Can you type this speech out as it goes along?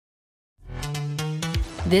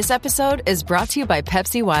This episode is brought to you by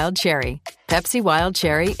Pepsi Wild Cherry. Pepsi Wild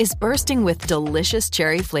Cherry is bursting with delicious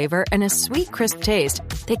cherry flavor and a sweet, crisp taste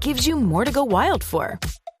that gives you more to go wild for.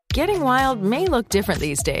 Getting wild may look different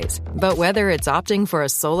these days, but whether it's opting for a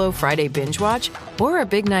solo Friday binge watch or a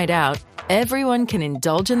big night out, everyone can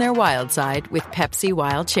indulge in their wild side with Pepsi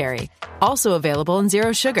Wild Cherry. Also available in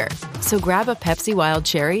Zero Sugar. So grab a Pepsi Wild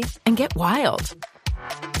Cherry and get wild.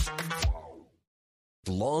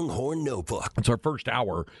 Longhorn Notebook. It's our first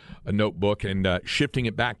hour notebook, and shifting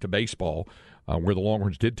it back to baseball, where the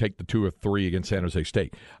Longhorns did take the 2 of 3 against San Jose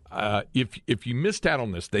State. If you missed out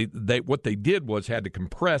on this, they what they did was had to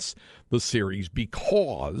compress the series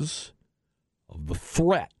because of the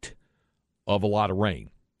threat of a lot of rain.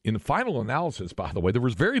 In the final analysis, by the way, there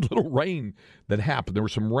was very little rain that happened. There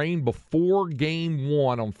was some rain before Game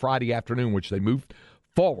 1 on Friday afternoon, which they moved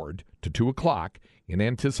forward to 2 o'clock in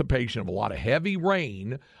anticipation of a lot of heavy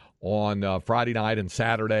rain on Friday night and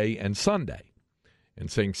Saturday and Sunday. And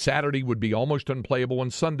saying Saturday would be almost unplayable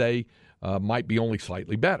and Sunday might be only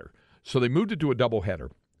slightly better. So they moved it to a doubleheader.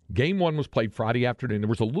 Game 1 was played Friday afternoon. There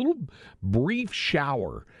was a little brief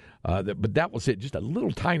shower, but that was it, just a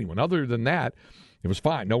little tiny one. Other than that, it was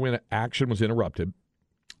fine. No action was interrupted.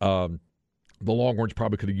 The Longhorns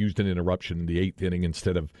probably could have used an interruption in the 8th inning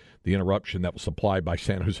instead of the interruption that was supplied by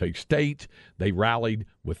San Jose State. They rallied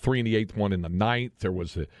with 3 in the 8th, 1 in the 9th. There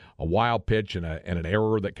was a wild pitch and an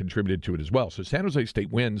error that contributed to it as well. So San Jose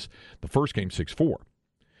State wins the first game 6-4.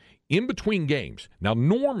 In between games, now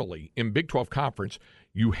normally in Big 12 Conference,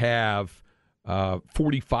 you have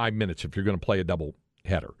 45 minutes if you're going to play a double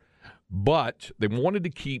header. But they wanted to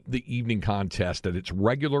keep the evening contest at its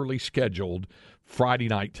regularly scheduled Friday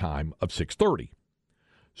night time of 6:30.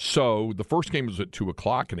 So the first game was at 2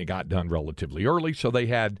 o'clock, and it got done relatively early. So they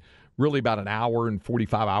had really about an hour and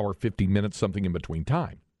 45 hour, 50 minutes, something in between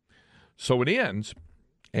time. So it ends,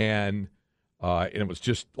 and it was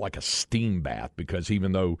just like a steam bath because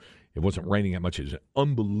even though it wasn't raining that much, it was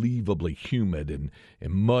unbelievably humid and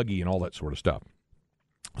muggy and all that sort of stuff.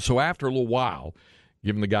 So after a little while,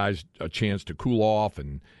 giving the guys a chance to cool off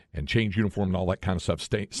and change uniform and all that kind of stuff.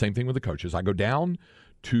 Same thing with the coaches. I go down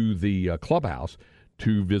to the clubhouse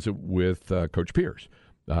to visit with Coach Pierce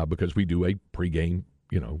because we do a pregame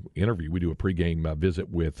interview. We do a pregame visit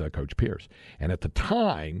with Coach Pierce. And at the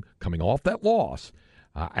time, coming off that loss,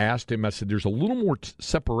 I asked him, I said, there's a little more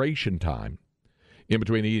separation time in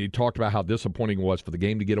between. He talked about how disappointing it was for the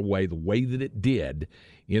game to get away the way that it did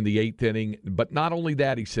in the 8th inning. But not only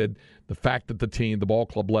that, he said the fact that the ball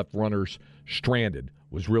club left runners stranded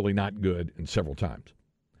was really not good and several times.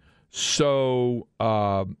 So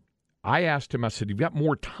I asked him, I said, you've got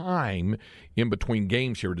more time in between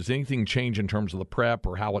games here. Does anything change in terms of the prep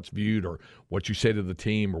or how it's viewed or what you say to the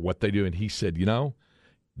team or what they do? And he said,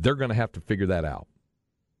 they're going to have to figure that out.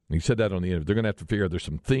 He said that on the interview. They're going to have to figure out there's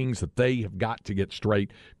some things that they have got to get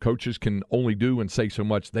straight. Coaches can only do and say so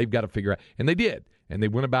much. They've got to figure out. And they did. And they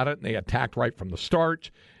went about it, and they attacked right from the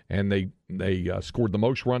start. And they scored the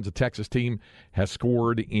most runs a Texas team has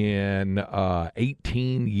scored in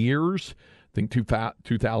 18 years. I think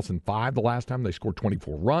 2005, the last time they scored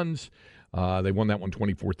 24 runs. They won that one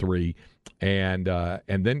 24-3.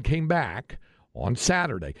 And then came back on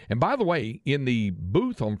Saturday. And by the way, in the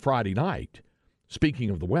booth on Friday night, speaking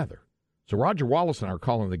of the weather, so Roger Wallace and I are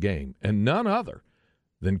calling the game, and none other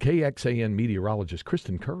than KXAN meteorologist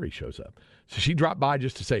Kristen Curry shows up. So she dropped by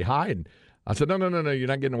just to say hi, and I said, no, you're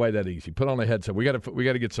not getting away that easy. Put on a headset. We got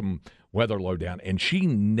to get some weather lowdown. And she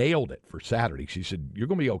nailed it for Saturday. She said, you're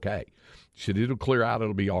going to be okay. She said, it'll clear out.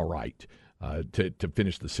 It'll be all right to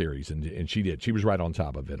finish the series. And she did. She was right on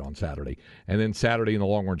top of it on Saturday. And then Saturday, and the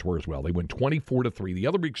Longhorns were as well. They went 24-3. The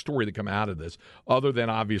other big story that come out of this, other than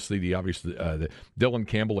obviously the Dylan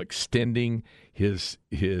Campbell extending his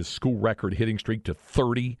school record hitting streak to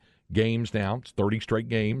 30 games now. It's 30 straight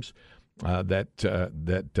games. That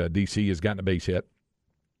DC has gotten a base hit.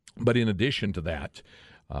 But in addition to that,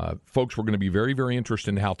 folks were going to be very, very interested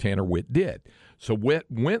in how Tanner Witt did. So Witt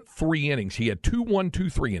went 3 innings. He had 2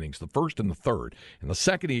 1-2-3 innings, the first and the third. In the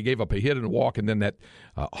second, he gave up a hit and a walk, and then that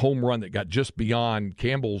home run that got just beyond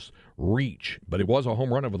Campbell's reach. But it was a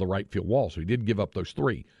home run over the right field wall, so he did give up those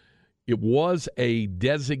 3. It was a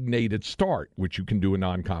designated start, which you can do in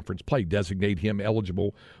non-conference play, designate him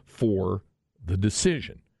eligible for the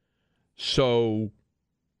decision. So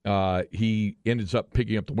he ends up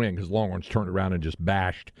picking up the win because Longhorns turned around and just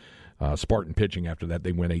bashed Spartan pitching after that.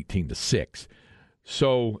 They went 18-6.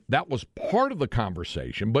 So that was part of the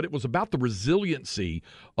conversation, but it was about the resiliency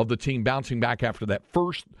of the team bouncing back after that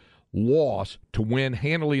first loss to win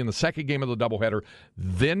handily in the second game of the doubleheader,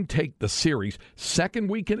 then take the series. Second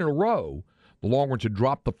week in a row, The Longhorns had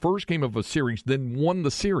dropped the first game of a series, then won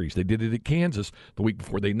the series. They did it at Kansas the week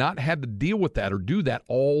before. They not had to deal with that or do that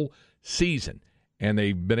all season, and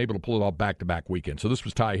they've been able to pull it off back-to-back weekends. So this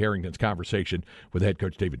was Ty Harrington's conversation with head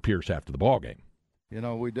coach David Pierce after the ballgame. You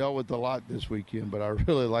know, we dealt with a lot this weekend, but I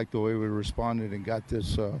really like the way we responded and got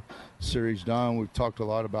this series done. We've talked a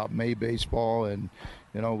lot about May baseball, and,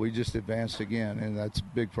 you know, we just advanced again, and that's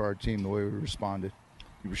big for our team, the way we responded.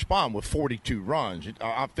 You respond with 42 runs.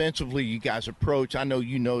 Offensively, you guys approach. I know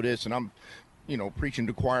you know this, and I'm, preaching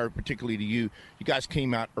to choir, particularly to you. You guys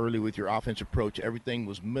came out early with your offensive approach. Everything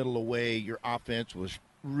was middle away. Your offense was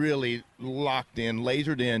really locked in,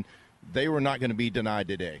 lasered in. They were not going to be denied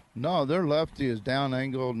today. No, their lefty is down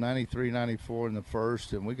angled 93, 94 in the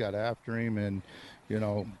first, and we got after him, and,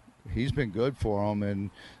 he's been good for them, and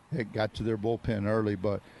it got to their bullpen early.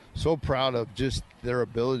 But so proud of just their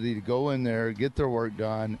ability to go in there, get their work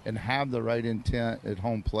done, and have the right intent at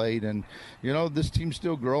home plate. And, this team's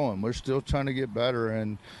still growing. We're still trying to get better,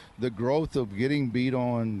 and the growth of getting beat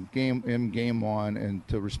on game one and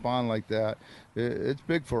to respond like that, it's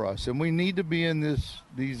big for us. And we need to be in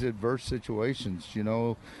these adverse situations.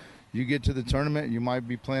 You get to the tournament, you might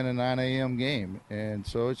be playing a 9 a.m. game. And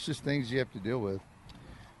so it's just things you have to deal with.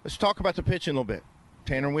 Let's talk about the pitching a little bit.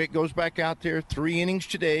 Tanner Witt goes back out there, 3 innings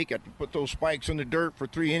today. Got to put those spikes in the dirt for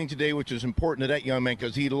 3 innings today, which is important to that young man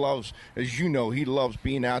because he loves, as you know, he loves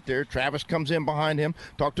being out there. Travis comes in behind him.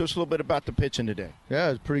 Talk to us a little bit about the pitching today. Yeah,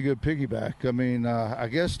 it's pretty good piggyback. I mean, I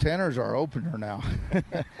guess Tanner's our opener now.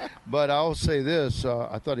 But I'll say this.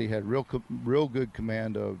 I thought he had real good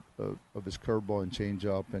command of his curveball and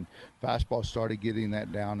changeup, and fastball started getting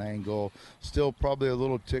that down angle. Still probably a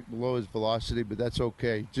little tick below his velocity, but that's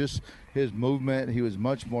okay. Just his movement, he was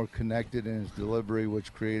much more connected in his delivery,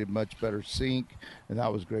 which created much better sync, and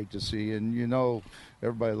that was great to see. And,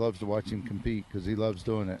 everybody loves to watch him compete because he loves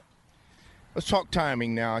doing it. Let's talk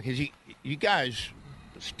timing now because you guys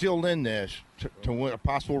still in this to win a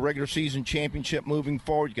possible regular season championship moving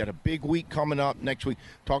forward. You got a big week coming up next week.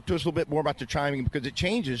 Talk to us a little bit more about the timing because it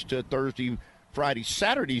changes to Thursday, Friday,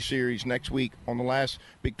 Saturday series next week on the last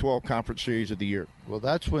Big 12 conference series of the year. Well,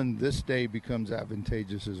 that's when this day becomes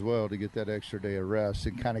advantageous as well to get that extra day of rest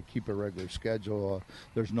and kind of keep a regular schedule.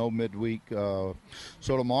 There's no midweek. So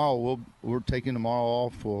tomorrow, we're taking tomorrow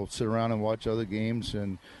off. We'll sit around and watch other games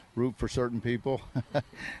and root for certain people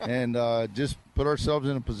and just put ourselves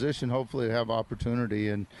in a position, hopefully, to have opportunity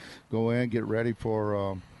and go in, get ready for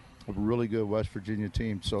a really good West Virginia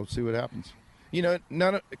team. So see what happens.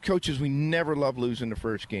 Coaches, we never love losing the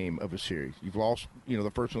first game of a series. You've lost,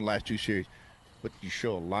 the first one, the last 2 series. But you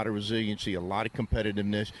show a lot of resiliency, a lot of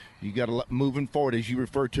competitiveness. You got to moving forward, as you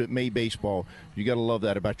refer to it, May baseball. You got to love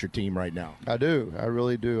that about your team right now. I do. I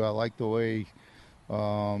really do. I like the way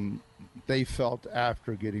they felt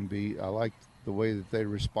after getting beat. I liked the way that they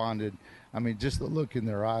responded. I mean, just the look in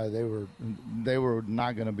their eye. They were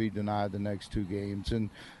not going to be denied the next 2 games, and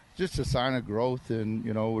just a sign of growth. And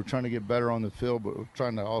we're trying to get better on the field, but we're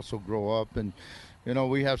trying to also grow up. And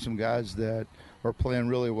we have some guys that are playing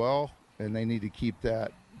really well, and they need to keep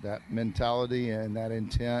that mentality and that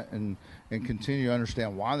intent and continue to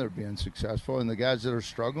understand why they're being successful. And the guys that are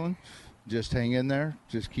struggling, just hang in there,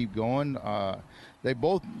 just keep going. They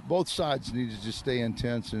both sides need to just stay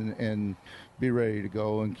intense and be ready to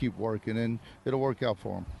go and keep working, and it'll work out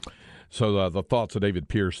for them. So the thoughts of David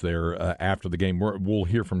Pierce there after the game. We'll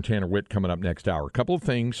hear from Tanner Witt coming up next hour. A couple of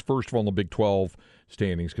things. First of all, in the Big 12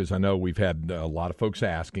 standings, because I know we've had a lot of folks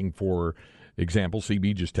asking for example.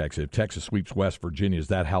 CB just texted, if Texas sweeps West Virginia, is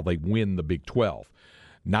that how they win the Big 12?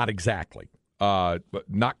 Not exactly. But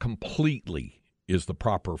not completely is the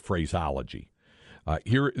proper phraseology.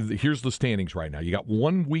 Here's the standings right now. You got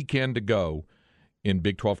 1 weekend to go in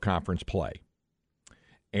Big 12 conference play.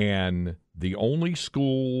 And the only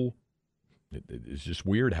school, it's just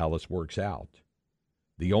weird how this works out.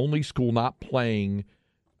 The only school not playing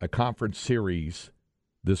a conference series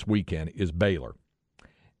this weekend is Baylor.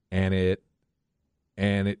 And it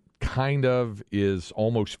kind of is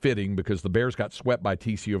almost fitting because the Bears got swept by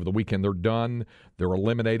TCU over the weekend. They're done. They're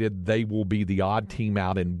eliminated. They will be the odd team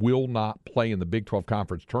out and will not play in the Big 12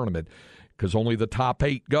 Conference Tournament because only the top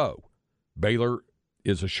 8 go. Baylor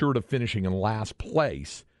is assured of finishing in last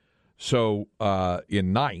place, so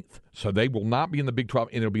in 9th. So they will not be in the Big 12.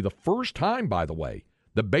 And it'll be the first time, by the way,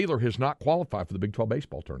 that Baylor has not qualified for the Big 12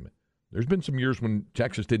 baseball tournament. There's been some years when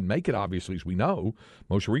Texas didn't make it, obviously, as we know,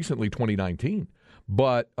 most recently 2019.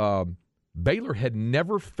 But Baylor had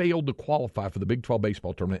never failed to qualify for the Big 12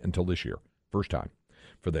 baseball tournament until this year. First time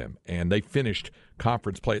for them. And they finished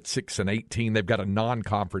conference play at 6-18. They've got a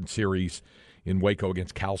non-conference series in Waco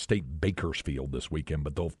against Cal State Bakersfield this weekend,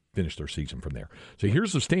 but they'll finish their season from there. So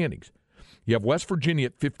here's the standings. You have West Virginia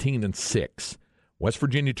at 15-6. West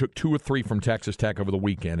Virginia took 2 of 3 from Texas Tech over the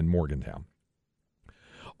weekend in Morgantown.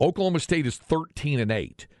 Oklahoma State is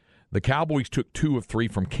 13-8. The Cowboys took 2 of 3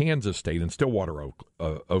 from Kansas State and Stillwater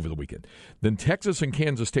over the weekend. Then Texas and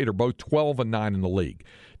Kansas State are both 12-9 in the league.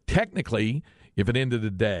 Technically, if it ended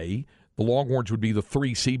today, the Longhorns would be the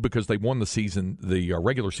 3 seed because they won the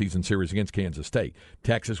regular season series against Kansas State.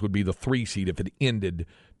 Texas would be the 3 seed if it ended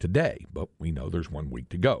today, but we know there's 1 week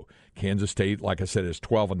to go. Kansas State, like I said, is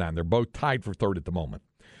 12-9. They're both tied for third at the moment.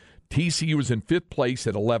 TCU is in 5th place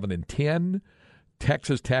at 11-10.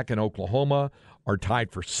 Texas Tech and Oklahoma are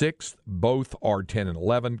tied for 6th. Both are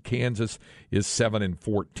 10-11. Kansas is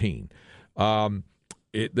 7-14.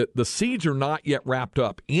 The seeds are not yet wrapped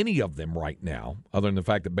up, any of them right now, other than the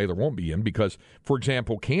fact that Baylor won't be in because, for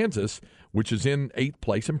example, Kansas, which is in 8th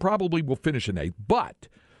place and probably will finish in 8th, but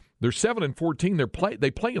they're 7-14.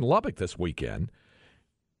 They play in Lubbock this weekend.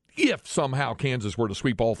 If somehow Kansas were to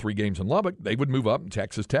sweep all 3 games in Lubbock, they would move up and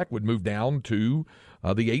Texas Tech would move down to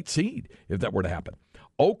the 8th seed if that were to happen.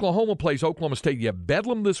 Oklahoma plays Oklahoma State. You have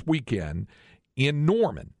Bedlam this weekend in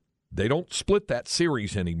Norman. They don't split that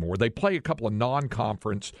series anymore. They play a couple of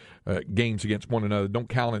non-conference games against one another. Don't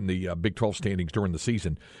count in the Big 12 standings during the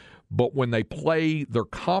season. But when they play their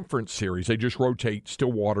conference series, they just rotate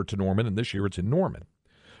Stillwater to Norman, and this year it's in Norman.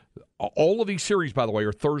 All of these series, by the way,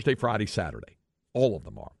 are Thursday, Friday, Saturday. All of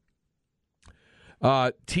them are.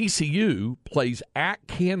 TCU plays at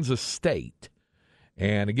Kansas State.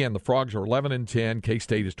 And, again, the Frogs are 11-10.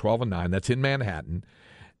 K-State is 12-9. That's in Manhattan.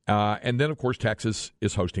 And then, of course, Texas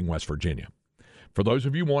is hosting West Virginia. For those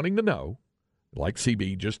of you wanting to know, like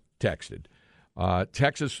CB just texted,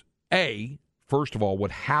 Texas, first of all,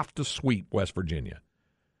 would have to sweep West Virginia.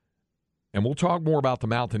 And we'll talk more about the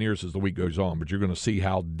Mountaineers as the week goes on, but you're going to see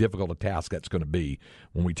how difficult a task that's going to be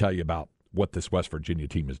when we tell you about what this West Virginia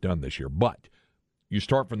team has done this year. But you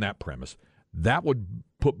start from that premise. That would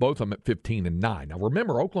put both of them at 15-9. Now,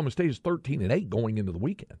 remember, Oklahoma State is 13-8 going into the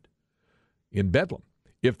weekend in Bedlam.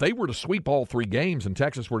 If they were to sweep all 3 games and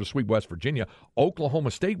Texas were to sweep West Virginia,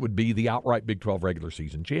 Oklahoma State would be the outright Big 12 regular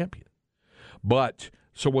season champion. But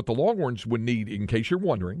so what the Longhorns would need, in case you're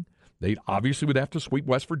wondering, they obviously would have to sweep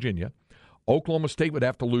West Virginia. Oklahoma State would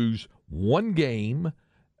have to lose 1 game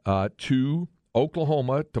to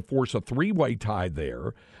Oklahoma to force a 3-way tie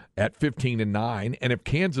there at 15-9. And if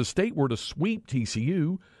Kansas State were to sweep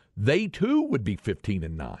TCU, they too would be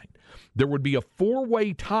 15-9. There would be a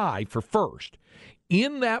 4-way tie for first.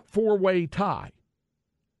 In that 4-way tie,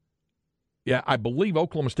 I believe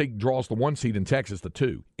Oklahoma State draws the 1 seed and Texas the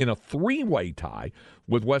 2. In a 3-way tie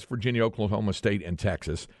with West Virginia, Oklahoma State, and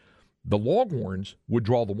Texas, the Longhorns would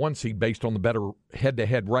draw the 1 seed based on the better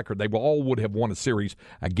head-to-head record. They all would have won a series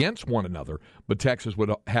against one another, but Texas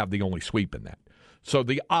would have the only sweep in that. So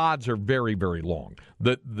the odds are very, very long.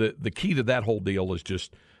 The key to that whole deal is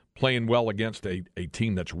just playing well against a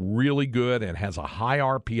team that's really good and has a high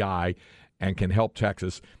RPI and can help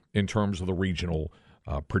Texas in terms of the regional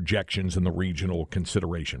projections and the regional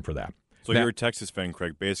consideration for that. So you're a Texas fan,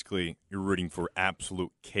 Craig. Basically, you're rooting for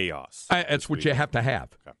absolute chaos. That's what you have to have.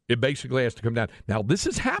 Okay. It basically has to come down. Now, this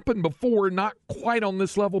has happened before, not quite on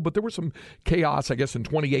this level, but there was some chaos, I guess, in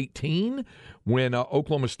 2018 when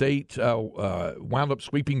Oklahoma State wound up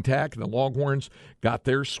sweeping Tech, and the Longhorns got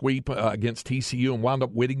their sweep against TCU and wound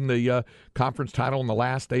up winning the conference title on the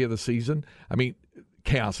last day of the season. I mean,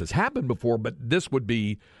 chaos has happened before, but this would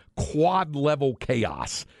be quad-level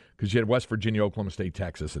chaos because you had West Virginia, Oklahoma State,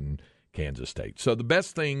 Texas, and Kansas State. So the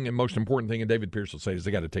best thing and most important thing, and David Pierce will say, is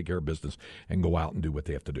they got to take care of business and go out and do what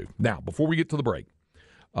they have to do. Now, before we get to the break,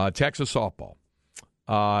 Texas softball.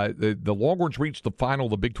 The Longhorns reached the final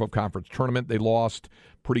of the Big 12 Conference Tournament. They lost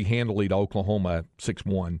pretty handily to Oklahoma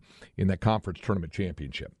 6-1 in that conference tournament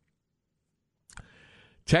championship.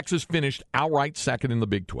 Texas finished outright second in the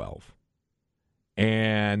Big 12,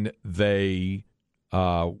 and they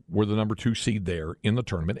were the number 2 seed there in the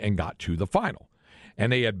tournament and got to the final.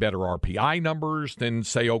 And they had better RPI numbers than,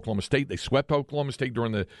 say, Oklahoma State. They swept Oklahoma State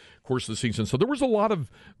during the course of the season. So there was a lot of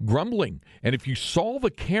grumbling. And if you saw the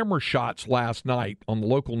camera shots last night on the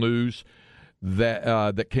local news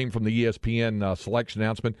that came from the ESPN selection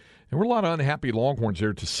announcement, there were a lot of unhappy Longhorns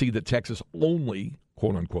there to see that Texas only,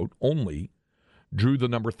 quote-unquote, only drew the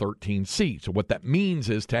number 13 seed. So what that means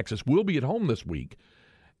is Texas will be at home this week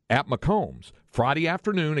at McCombs Friday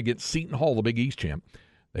afternoon against Seton Hall, the Big East champ.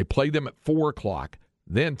 They played them at 4 o'clock.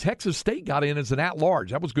 Then Texas State got in as an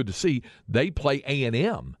at-large. That was good to see. They play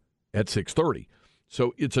A&M at 6:30.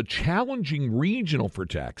 So it's a challenging regional for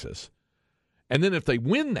Texas. And then if they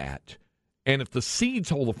win that And if the seeds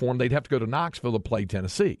hold the form, they'd have to go to Knoxville to play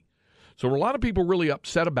Tennessee. So a lot of people really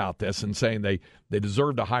upset about this and saying they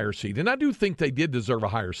deserved a higher seed. And I do think they did deserve a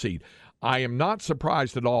higher seed. I am not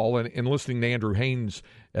surprised at all, and listening to Andrew Haynes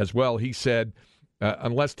as well, he said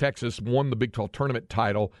unless Texas won the Big 12 tournament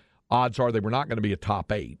title, odds are they were not going to be a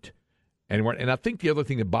top 8. And I think the other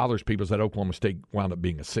thing that bothers people is that Oklahoma State wound up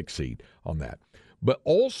being a 6 seed on that. But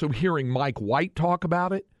also hearing Mike White talk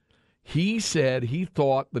about it, he said he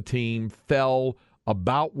thought the team fell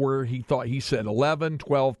about where he thought. He said 11,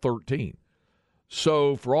 12, 13.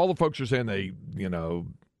 So for all the folks who are saying they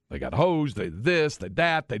got hosed, they this, they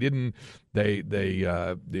that, they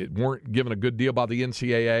weren't given a good deal by the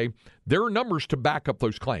NCAA, there are numbers to back up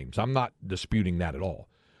those claims. I'm not disputing that at all.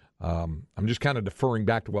 I'm just kind of deferring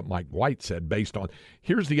back to what Mike White said based on.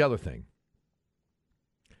 Here's the other thing.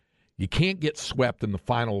 You can't get swept in the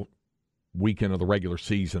final weekend of the regular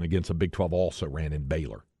season against a Big 12 also ran in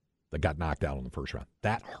Baylor that got knocked out in the first round.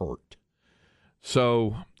 That hurt.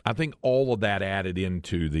 So I think all of that added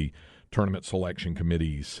into the tournament selection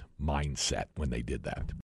committee's mindset when they did that.